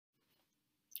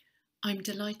I'm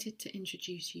delighted to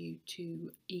introduce you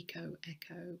to Eco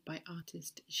Echo by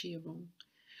artist Xie Rong.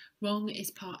 Rong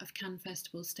is part of Cannes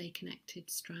Festival's Stay Connected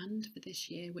strand for this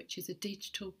year, which is a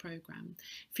digital programme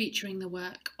featuring the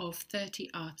work of 30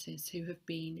 artists who have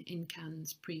been in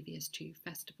Cannes' previous two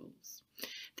festivals.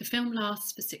 The film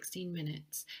lasts for 16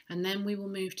 minutes and then we will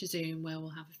move to Zoom where we'll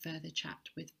have a further chat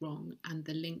with Rong, and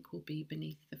the link will be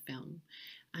beneath the film.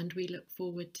 And we look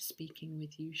forward to speaking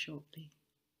with you shortly.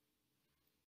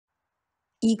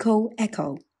 Eco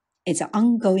Echo is an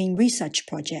ongoing research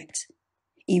project.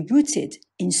 Rooted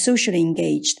in socially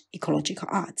engaged ecological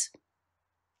art.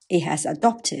 It has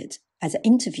adopted as an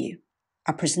interview,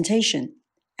 a presentation,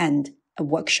 and a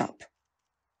workshop.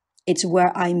 It's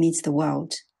where I meet the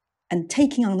world and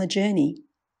taking on the journey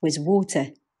with water,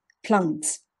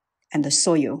 plants, and the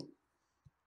soil.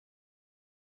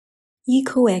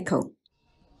 Eco Echo.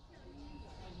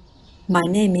 My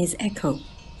name is Echo.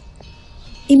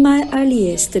 In my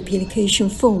earliest application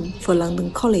form for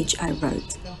London College, I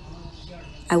wrote,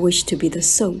 I wish to be the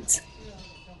salt,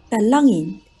 that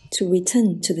longing to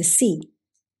return to the sea.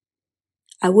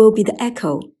 I will be the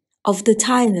echo of the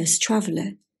tireless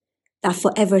traveler, that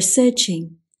forever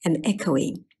searching and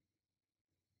echoing.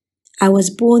 I was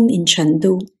born in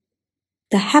Chengdu,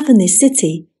 the heavenly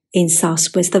city in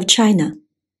southwest of China.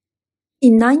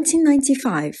 In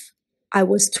 1995, I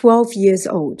was 12 years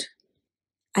old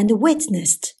and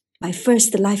witnessed my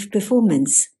first live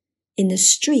performance in the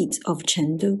street of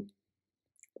Chengdu,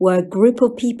 where a group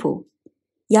of people,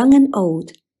 young and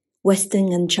old,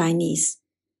 Western and Chinese,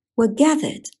 were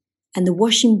gathered and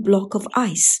washing block of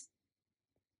ice.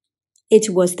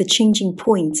 It was the changing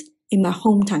point in my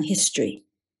hometown history.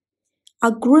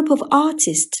 A group of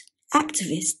artists,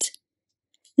 activists,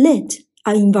 led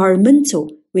our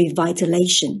environmental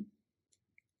revitalization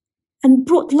and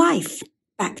brought life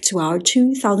back to our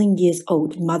 2,000 years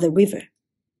old mother river,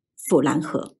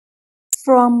 Fulanhe.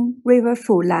 From River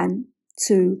Fulan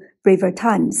to River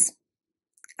Thames,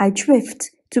 I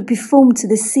drift to perform to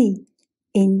the sea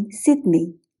in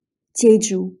Sydney,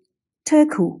 Jeju,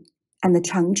 Turku, and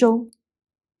Changzhou.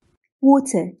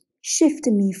 Water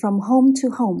shifted me from home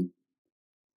to home.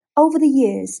 Over the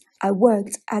years, I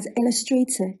worked as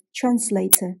illustrator,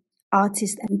 translator,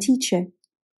 artist, and teacher.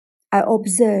 I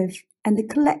observe and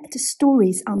collect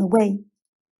stories on the way.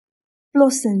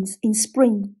 Blossoms in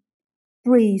spring,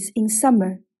 breeze in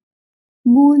summer,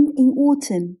 moon in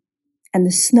autumn,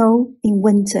 and snow in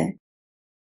winter.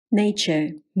 Nature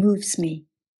moves me.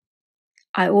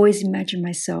 I always imagine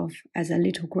myself as a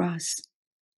little grass.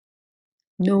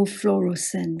 No floral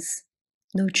scents,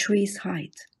 no trees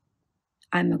hide.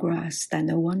 I'm a grass that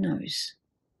no one knows.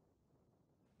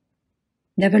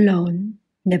 Never alone,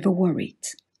 never worried.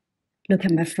 Look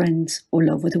at my friends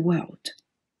all over the world.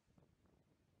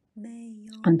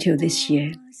 Until this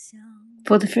year,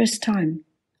 for the first time,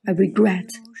 I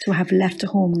regret to have left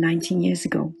home 19 years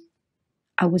ago.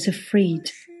 I was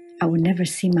afraid I would never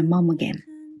see my mom again.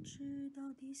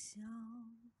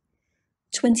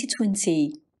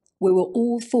 2020, we were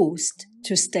all forced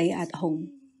to stay at home.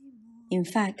 In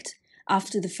fact,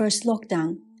 after the first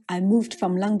lockdown, I moved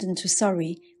from London to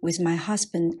Surrey with my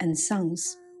husband and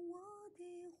sons.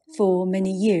 For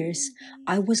many years,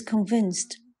 I was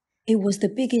convinced it was the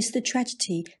biggest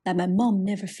tragedy that my mom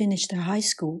never finished her high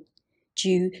school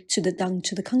due to the Down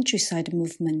to the Countryside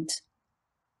movement.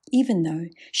 Even though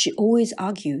she always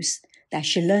argues that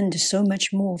she learned so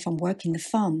much more from working the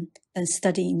farm than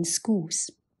studying in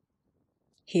schools.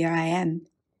 Here I am,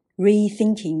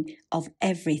 rethinking of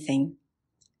everything,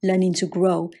 learning to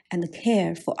grow and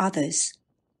care for others.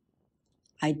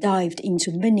 I dived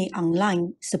into many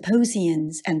online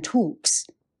symposiums and talks.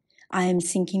 I am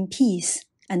seeking peace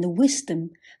and wisdom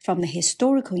from the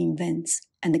historical events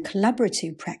and the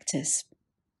collaborative practice.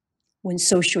 When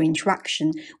social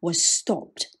interaction was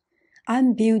stopped,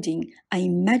 I'm building an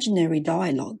imaginary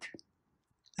dialogue.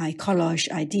 I collage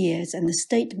ideas and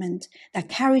statements that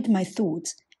carried my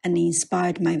thoughts and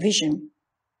inspired my vision.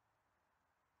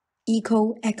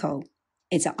 Eco Echo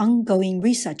is an ongoing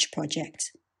research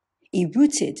project.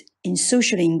 Rooted in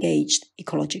socially engaged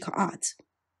ecological art.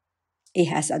 It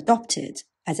has adopted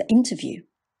as an interview,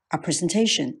 a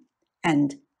presentation,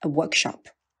 and a workshop.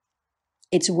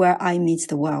 It's where I meet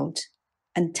the world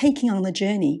and taking on the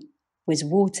journey with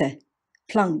water,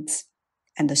 plants,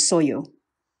 and the soil.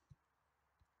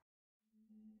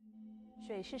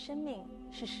 水是生命，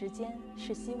是时间，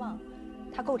是希望，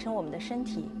它构成我们的身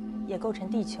体，也构成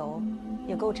地球，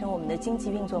也构成我们的经济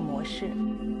运作模式。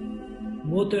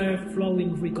 Water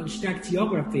flowing reconstructs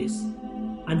geographies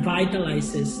and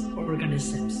vitalizes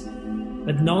organisms,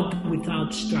 but not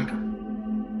without struggle.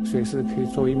 水是可以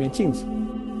作为一面镜子，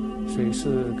水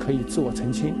是可以自我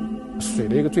澄清，水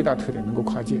的一个最大特点能够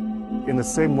跨界。In the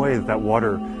same way that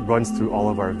water runs through all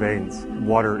of our veins,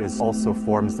 water also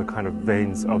forms the kind of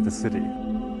veins of the city.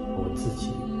 我自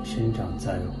己生长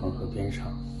在黄河边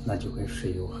上，那就跟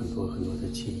水有很多很多的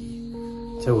记忆。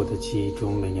在我的记忆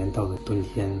中，每年到了冬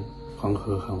天，黄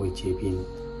河还会结冰，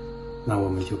那我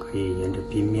们就可以沿着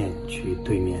冰面去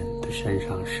对面的山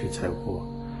上拾柴火。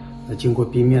那经过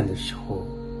冰面的时候，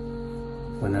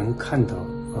我能看到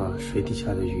水底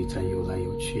下的鱼在游来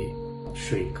游去。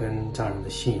水跟藏人的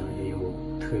信仰也有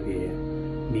特别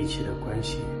密切的关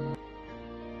系。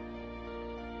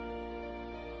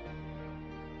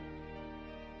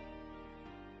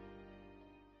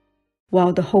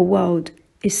While the whole world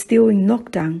is still in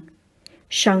lockdown,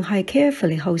 Shanghai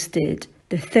carefully hosted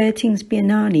the 13th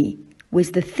Biennale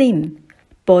with the theme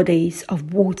Bodies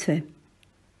of Water.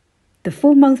 The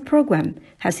 4-month program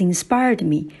has inspired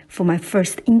me for my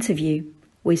first interview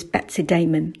with Betsy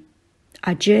Damon,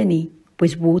 A Journey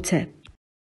with Water.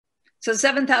 So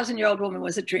 7,000-year-old woman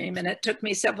was a dream, and it took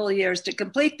me several years to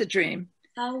complete the dream.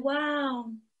 Oh,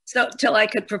 wow. So till I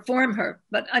could perform her.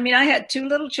 But I mean, I had 2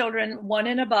 little children, one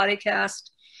in a body cast,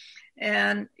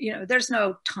 and, there's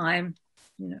no time,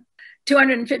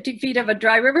 250 feet of a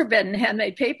dry riverbed in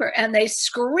handmade paper, and they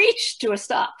screeched to a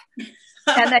stop.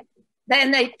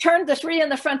 And they turned, the 3 in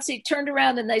the front seat turned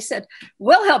around and they said,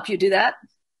 "We'll help you do that."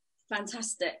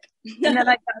 Fantastic. And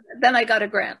then I got a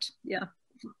grant. Yeah.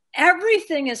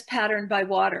 Everything is patterned by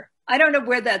water. I don't know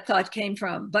where that thought came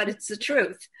from, but it's the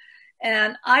truth.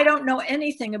 And I don't know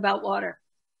anything about water.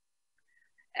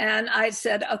 And I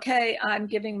said, okay, I'm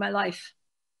giving my life.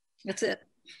 That's it.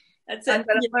 That's it. I'm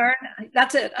going to learn.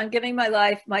 That's it. I'm giving my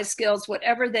life, my skills,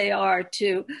 whatever they are,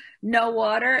 to know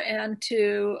water and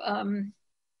to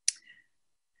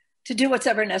do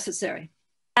whatever necessary.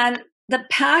 And the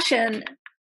passion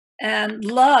and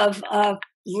love of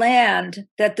land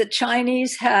that the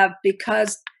Chinese have,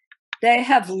 because they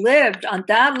have lived on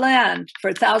that land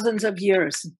for thousands of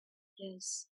years.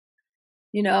 Yes.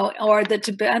 Or the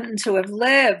Tibetans who have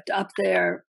lived up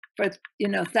there for,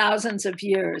 thousands of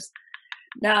years.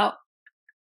 Now,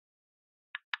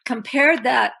 compare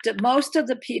that to most of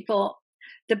the people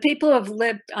who have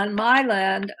lived on my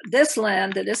land, this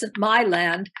land that isn't my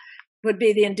land, would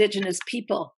be the indigenous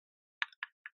people.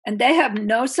 And they have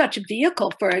no such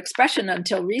vehicle for expression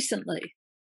until recently.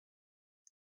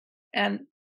 And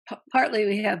partly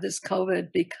we have this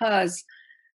COVID because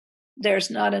there's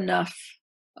not enough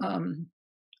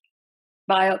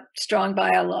strong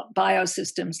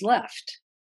biosystems left.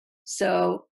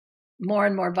 So more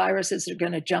and more viruses are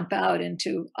going to jump out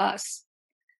into us.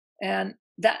 And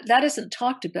that isn't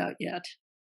talked about yet.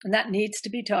 And that needs to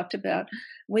be talked about.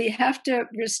 We have to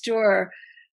restore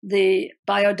the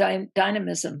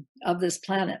biodynamism of this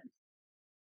planet.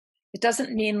 It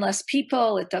doesn't mean less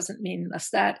people. It doesn't mean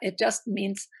less that. It just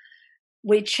means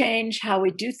we change how we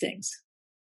do things.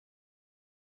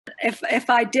 If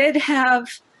I did have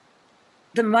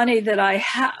the money that I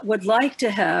would like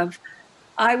to have,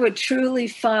 I would truly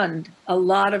fund a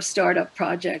lot of startup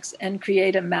projects and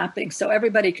create a mapping so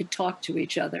everybody could talk to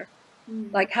each other.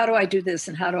 Like, how do I do this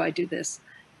and how do I do this?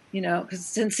 Because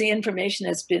since the information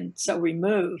has been so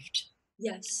removed.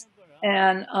 Yes.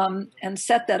 And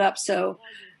set that up so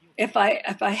if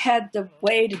I had the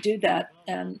way to do that,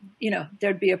 and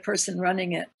there'd be a person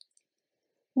running it.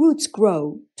 Roots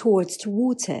grow towards the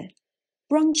water.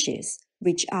 Branches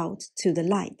reach out to the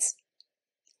light.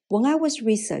 When I was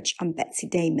researching on Betsy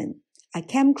Damon, I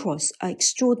came across an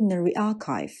extraordinary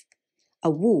archive, a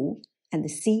wall and the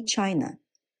sea china.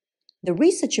 The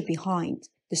researcher behind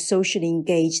the socially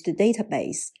engaged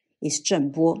database is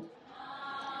Zheng.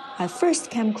 I first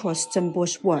came across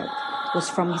Zheng's work was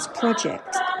from his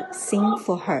project Sing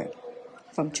for Her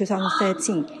from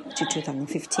 2013 to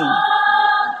 2015.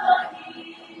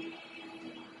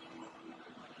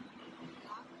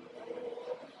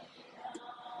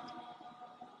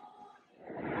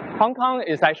 Hong Kong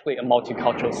is actually a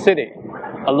multicultural city.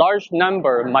 A large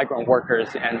number of migrant workers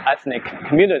and ethnic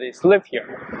communities live here,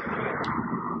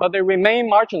 but they remain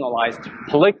marginalized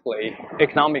politically,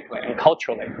 economically, and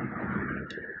culturally.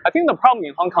 I think the problem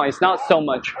in Hong Kong is not so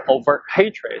much overt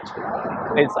hatred,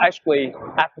 it's actually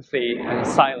apathy and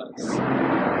silence.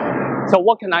 So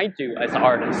what can I do as an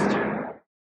artist?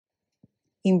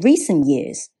 In recent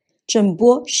years, Zheng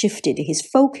shifted his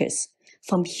focus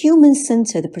from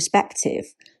human-centered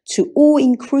perspective to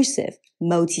all-inclusive,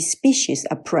 multi-species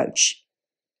approach.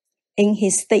 In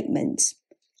his statement,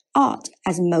 Art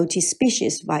as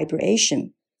Multi-Species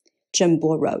Vibration, Zheng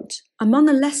wrote, among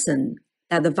the lessons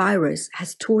that the virus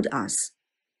has taught us,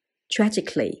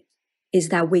 tragically, is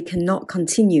that we cannot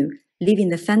continue living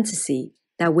the fantasy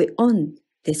that we own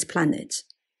this planet.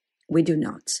 We do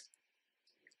not.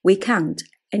 We count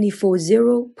only for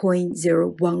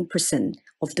 0.01%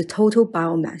 of the total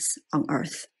biomass on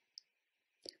Earth.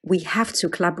 We have to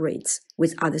collaborate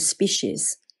with other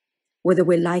species, whether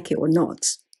we like it or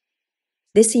not.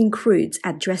 This includes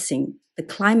addressing the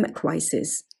climate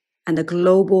crisis and the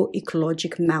global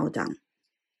ecological meltdown.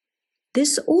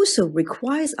 This also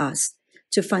requires us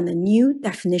to find a new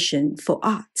definition for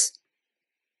art.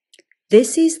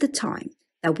 This is the time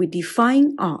that we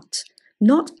define art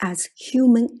not as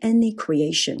human-only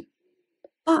creation,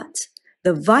 but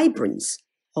the vibrance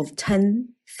of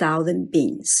 10,000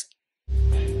 beings.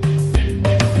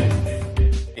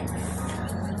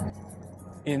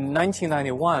 In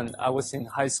 1991, I was in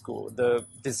high school. The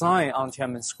design on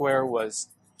Tiananmen Square was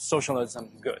socialism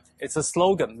good. It's a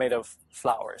slogan made of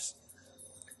flowers.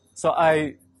 So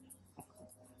I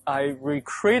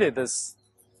recreated this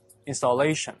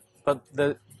installation, but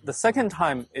the second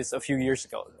time is a few years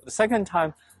ago. The second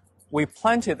time, we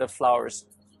planted the flowers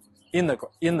in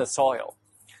the soil.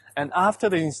 And after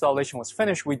the installation was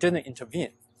finished, we didn't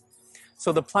intervene.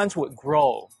 So the plants would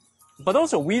grow, but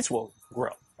also weeds will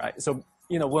grow, right? So,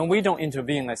 when we don't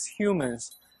intervene as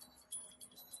humans,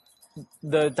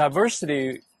 the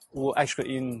diversity will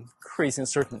actually increase in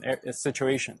certain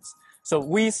situations. So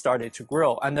we started to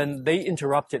grow, and then they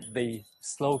interrupted the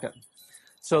slogan.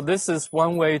 So this is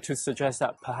one way to suggest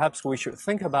that perhaps we should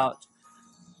think about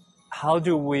how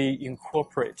do we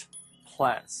incorporate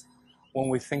plants when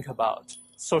we think about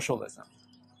socialism.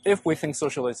 If we think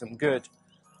socialism good,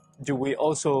 do we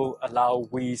also allow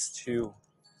weeds to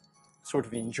sort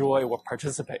of enjoy or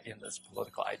participate in this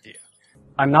political idea?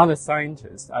 I'm not a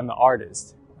scientist, I'm an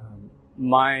artist.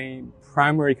 My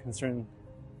primary concern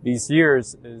these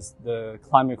years is the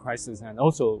climate crisis, and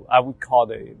also I would call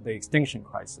the extinction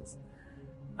crisis.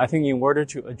 I think in order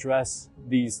to address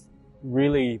these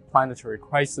really planetary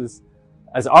crises,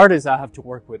 as artists, I have to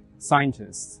work with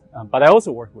scientists, but I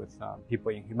also work with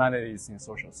people in humanities, in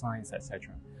social science,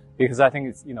 etc. Because I think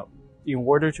it's, in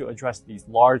order to address these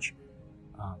large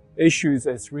issues,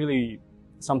 it's really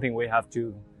something we have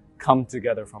to come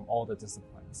together from all the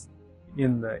disciplines.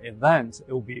 In the event,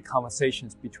 it will be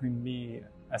conversations between me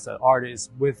as an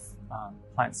artist with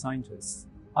plant scientists.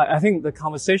 I think the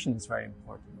conversation is very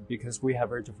important because we have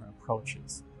very different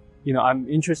approaches. I'm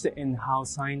interested in how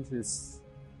scientists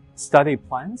study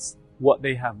plants, what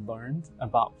they have learned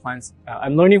about plants.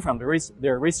 I'm learning from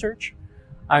their research.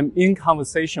 I'm in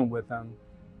conversation with them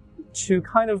to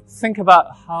kind of think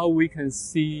about how we can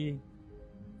see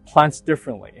plants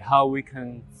differently, how we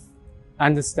can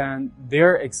understand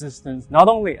their existence not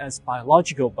only as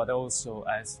biological but also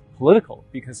as political,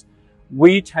 because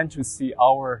we tend to see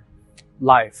our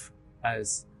life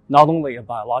as not only a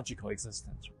biological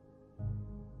existence.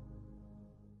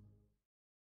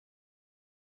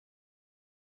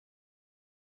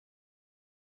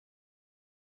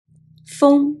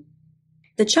 Feng.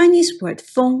 The Chinese word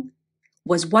feng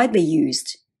was widely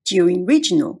used during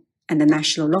regional and the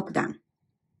national lockdown.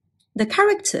 The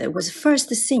character was first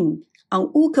seen on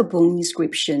Ukabong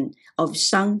inscription of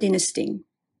Shang dynasty.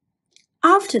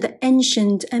 After the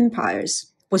ancient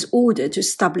empires was ordered to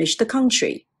establish the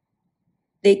country,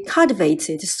 they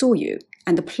cultivated soil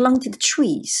and planted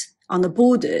trees on the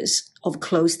borders of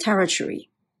closed territory.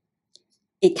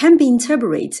 It can be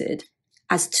interpreted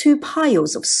as two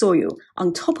piles of soil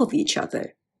on top of each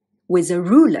other, with a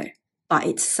ruler by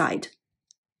its side.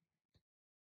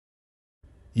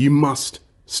 You must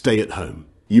stay at home.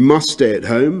 You must stay at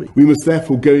home. We must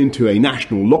therefore go into a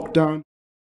national lockdown.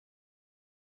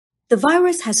 The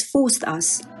virus has forced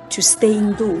us to stay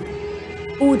indoors.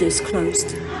 Borders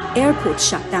closed, airports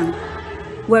shut down.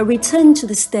 We're returned to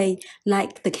the stay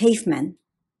like the caveman.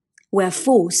 We're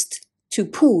forced to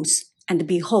pause and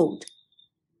behold.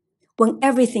 When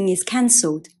everything is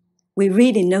cancelled, we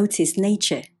really notice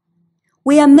nature.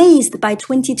 We are amazed by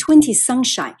 2020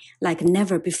 sunshine like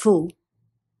never before.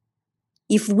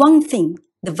 If one thing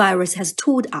the virus has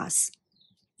told us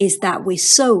is that we're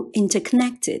so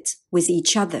interconnected with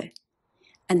each other,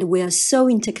 and we are so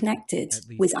interconnected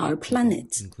with our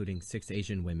planet. People, including 6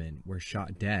 Asian women, were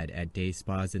shot dead at day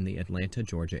spas in the Atlanta,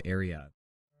 Georgia area.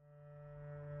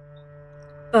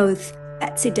 Both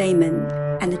Betsy Damon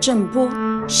and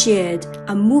Zheng shared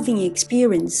a moving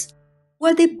experience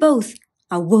where they both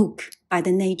awoke by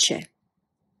the nature,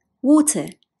 water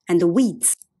and the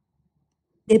weeds.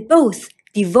 They both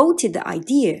devoted the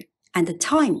idea and the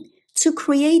time to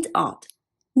create art,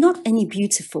 not only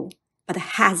beautiful, but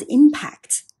has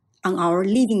impact on our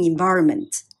living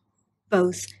environment,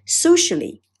 both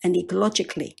socially and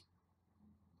ecologically.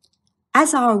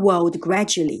 As our world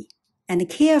gradually and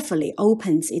carefully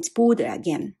opens its border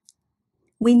again,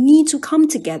 we need to come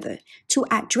together to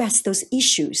address those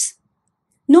issues,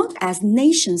 not as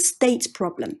nation-state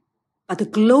problem, but a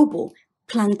global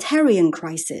planetarian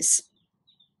crisis.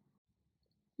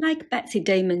 Like Betsy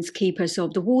Damon's Keepers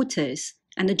of the Waters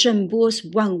and the Zheng Bo's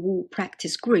Wan Wu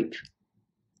practice group,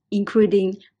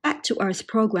 including Back to Earth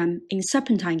program in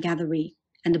Serpentine Gallery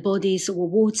and the Bodies of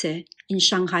Water in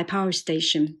Shanghai Power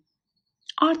Station,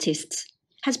 artists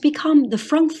has become the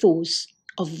front force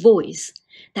of voice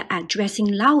that are addressing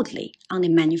loudly on their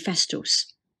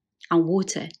manifestos on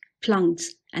water,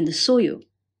 plants, and the soil.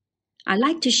 I'd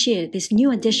like to share this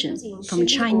new addition from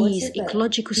Chinese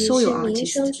ecological soil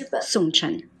artist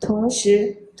Chen. 同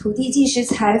时，土地既是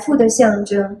财富的象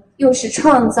征，又是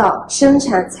创造、生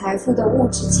产财富的物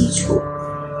质基础。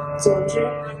总之，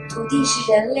土地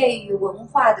是人类与文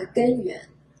化的根源。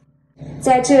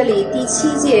在这里，第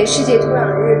7届世界土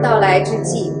壤日到来之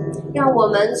际，让我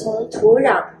们从土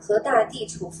壤和大地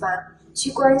出发，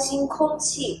去关心空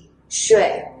气、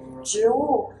水、植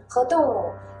物和动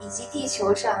物，以及地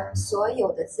球上所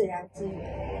有的自然资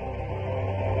源。